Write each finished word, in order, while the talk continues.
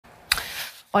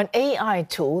An AI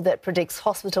tool that predicts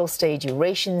hospital stay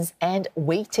durations and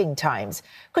waiting times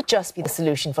could just be the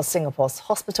solution for Singapore's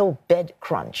hospital bed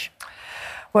crunch.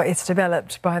 Well, it's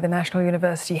developed by the National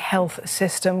University Health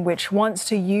System, which wants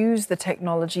to use the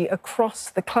technology across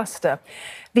the cluster.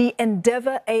 The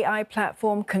Endeavour AI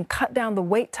platform can cut down the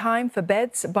wait time for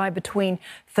beds by between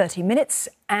 30 minutes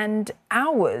and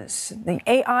hours. The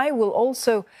AI will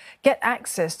also get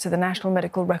access to the National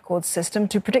Medical Records System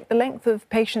to predict the length of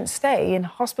patient stay in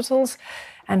hospitals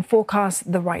and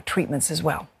forecast the right treatments as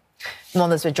well. On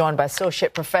this, we're joined by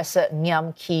Associate Professor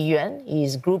Ngiam Kee Yuan.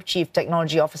 He's Group Chief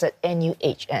Technology Officer at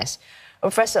NUHS.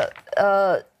 Professor,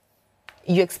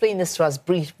 you explained this to us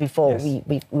brief before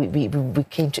Yes.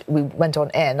 we went on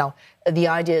air. Now, the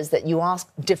idea is that you ask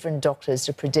different doctors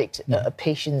to predict a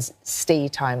patient's stay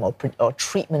time or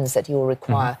treatments that he will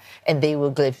require, and they will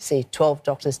give, say, 12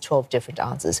 doctors 12 different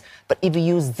answers. But if you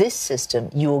use this system,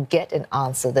 you will get an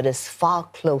answer that is far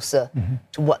closer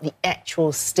to what the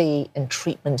actual stay and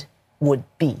treatment would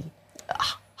be.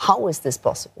 How is this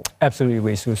possible? Absolutely,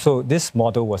 Wei Su. So this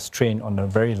model was trained on a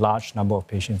very large number of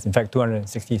patients, in fact,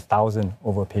 260,000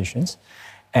 over patients.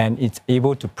 And it's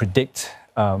able to predict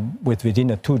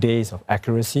within 2 days of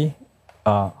accuracy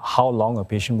how long a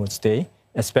patient would stay,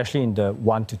 especially in the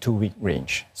 1 to 2 week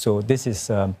range. So this is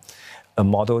a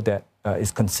model that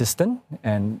is consistent,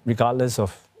 and regardless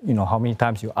of how many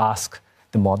times you ask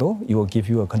the model, it will give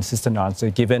you a consistent answer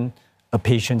given a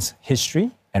patient's history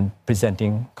and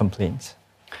presenting complaints.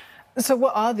 So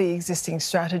what are the existing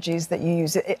strategies that you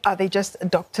use? Are they just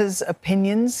doctors'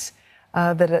 opinions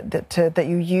that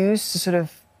you use to sort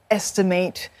of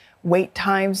estimate wait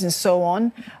times and so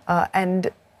on? And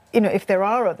if there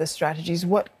are other strategies,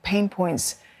 what pain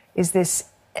points is this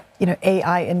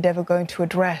AI Endeavour going to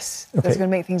address that's going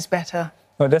to make things better?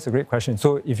 Oh, that's a great question.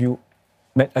 So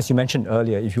as you mentioned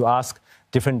earlier, if you ask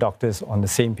different doctors on the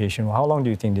same patient, well, how long do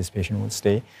you think this patient will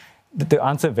stay? The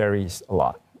answer varies a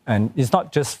lot. And it's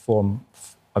not just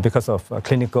because of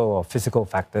clinical or physical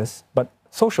factors, but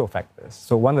social factors.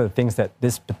 So one of the things that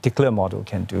this particular model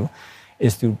can do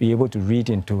is to be able to read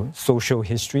into social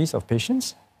histories of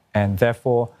patients and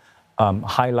therefore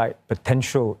highlight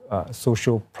potential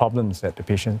social problems that the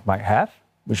patient might have,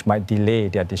 which might delay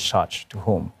their discharge to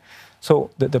home. So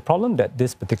the problem that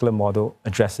this particular model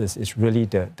addresses is really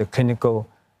the clinical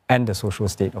and the social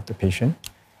state of the patient.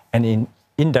 And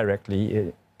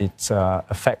indirectly, it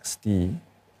affects the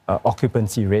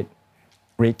occupancy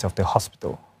rate of the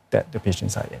hospital that the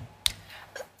patients are in.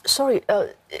 Sorry,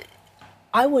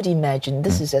 I would imagine,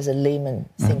 this is as a layman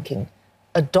thinking,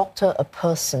 a doctor, a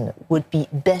person would be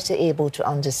better able to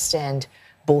understand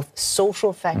both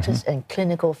social factors and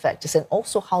clinical factors, and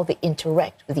also how they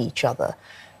interact with each other.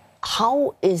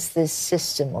 How is this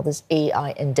system, or this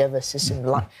AI Endeavour system,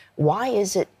 why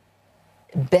is it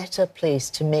better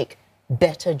placed to make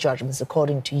better judgments,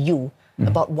 according to you,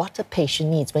 about what a patient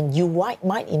needs, when you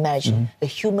might imagine a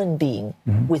human being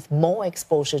with more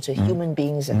exposure to human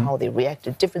beings and how they react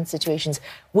to different situations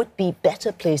would be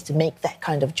better placed to make that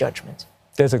kind of judgment?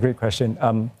 That's a great question.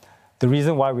 The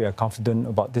reason why we are confident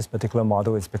about this particular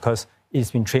model is because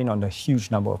it's been trained on a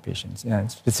huge number of patients. And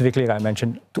specifically, like I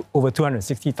mentioned, over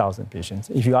 260,000 patients.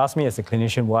 If you ask me as a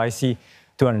clinician, will I see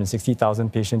 260,000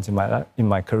 patients in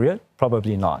my career?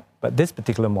 Probably not. But this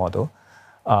particular model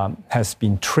has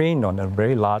been trained on a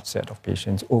very large set of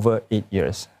patients over 8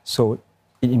 years. So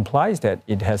it implies that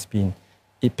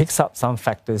it picks up some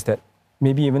factors that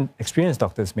maybe even experienced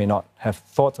doctors may not have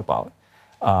thought about.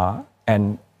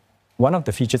 And one of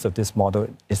the features of this model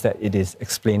is that it is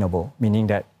explainable, meaning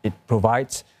that it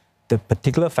provides the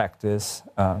particular factors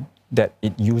that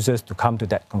it uses to come to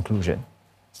that conclusion.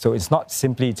 So it's not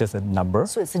simply just a number.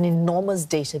 So it's an enormous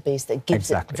database that gives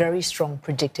it very strong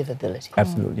predictive ability.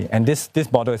 Absolutely. And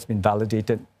this model has been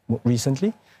validated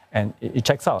recently, and it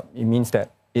checks out. It means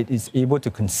that it is able to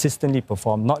consistently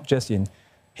perform not just in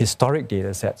historic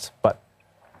data sets, but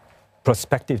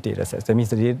prospective data sets. That means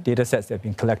the data sets that have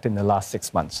been collected in the last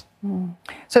 6 months.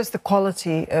 So it's the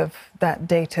quality of that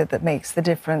data that makes the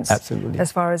difference. Absolutely.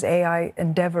 As far as AI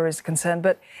Endeavour is concerned.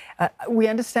 But we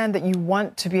understand that you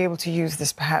want to be able to use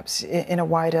this perhaps in a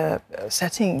wider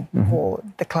setting for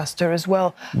the cluster as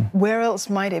well. Where else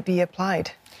might it be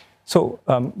applied? So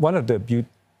one of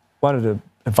the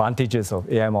advantages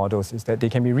of AI models is that they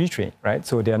can be retrained, right?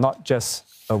 So they are not just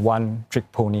a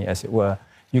one-trick pony, as it were.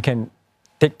 You can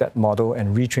take that model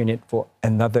and retrain it for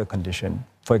another condition.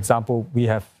 For example,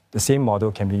 the same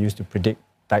model can be used to predict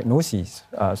diagnoses.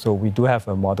 So we do have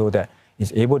a model that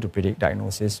is able to predict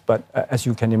diagnosis. But as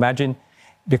you can imagine,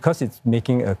 because it's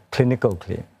making a clinical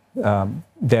claim,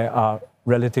 there are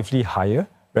relatively higher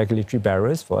regulatory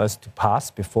barriers for us to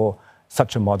pass before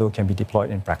such a model can be deployed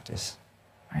in practice.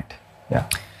 Right. Yeah.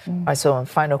 All right, so a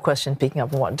final question, picking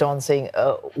up on what John's saying,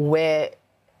 where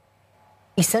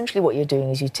essentially what you're doing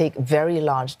is you take very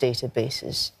large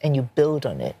databases and you build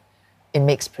on it. It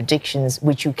makes predictions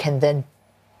which you can then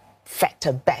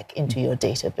factor back into your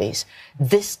database.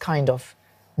 This kind of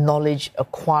knowledge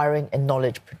acquiring and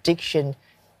knowledge prediction,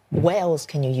 where else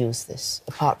can you use this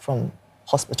apart from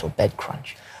hospital bed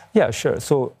crunch? Yeah, sure.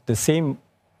 So the same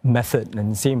method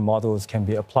and the same models can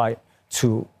be applied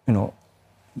to,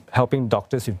 helping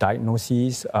doctors with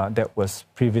diagnoses that was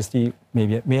previously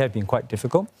may have been quite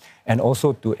difficult, and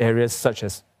also to areas such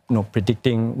as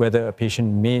predicting whether a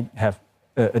patient may have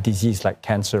a disease like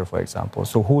cancer, for example.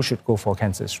 So who should go for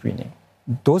cancer screening?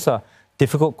 Those are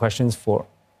difficult questions for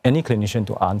any clinician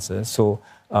to answer. So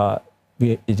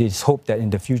it is hoped that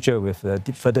in the future, with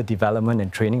further development and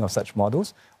training of such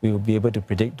models, we will be able to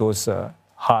predict those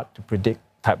hard to predict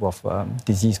type of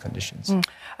disease conditions.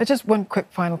 Just one quick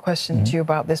final question to you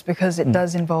about this, because it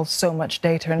does involve so much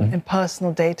data and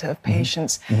personal data of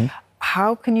patients.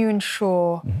 How can you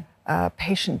ensure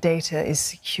patient data is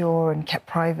secure and kept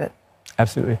private?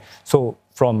 Absolutely. So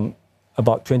from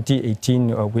about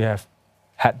 2018, we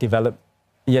had developed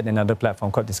yet another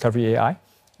platform called Discovery AI.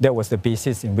 That was the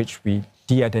basis in which we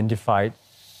de-identified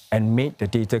and made the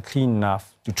data clean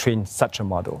enough to train such a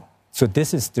model. So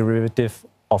this is derivative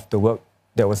of the work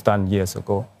that was done years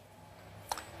ago.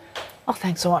 Oh,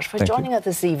 thanks so much for joining us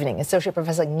this evening. Associate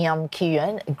Professor Ngiam Kee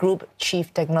Yuan, Group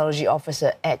Chief Technology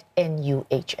Officer at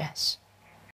NUHS.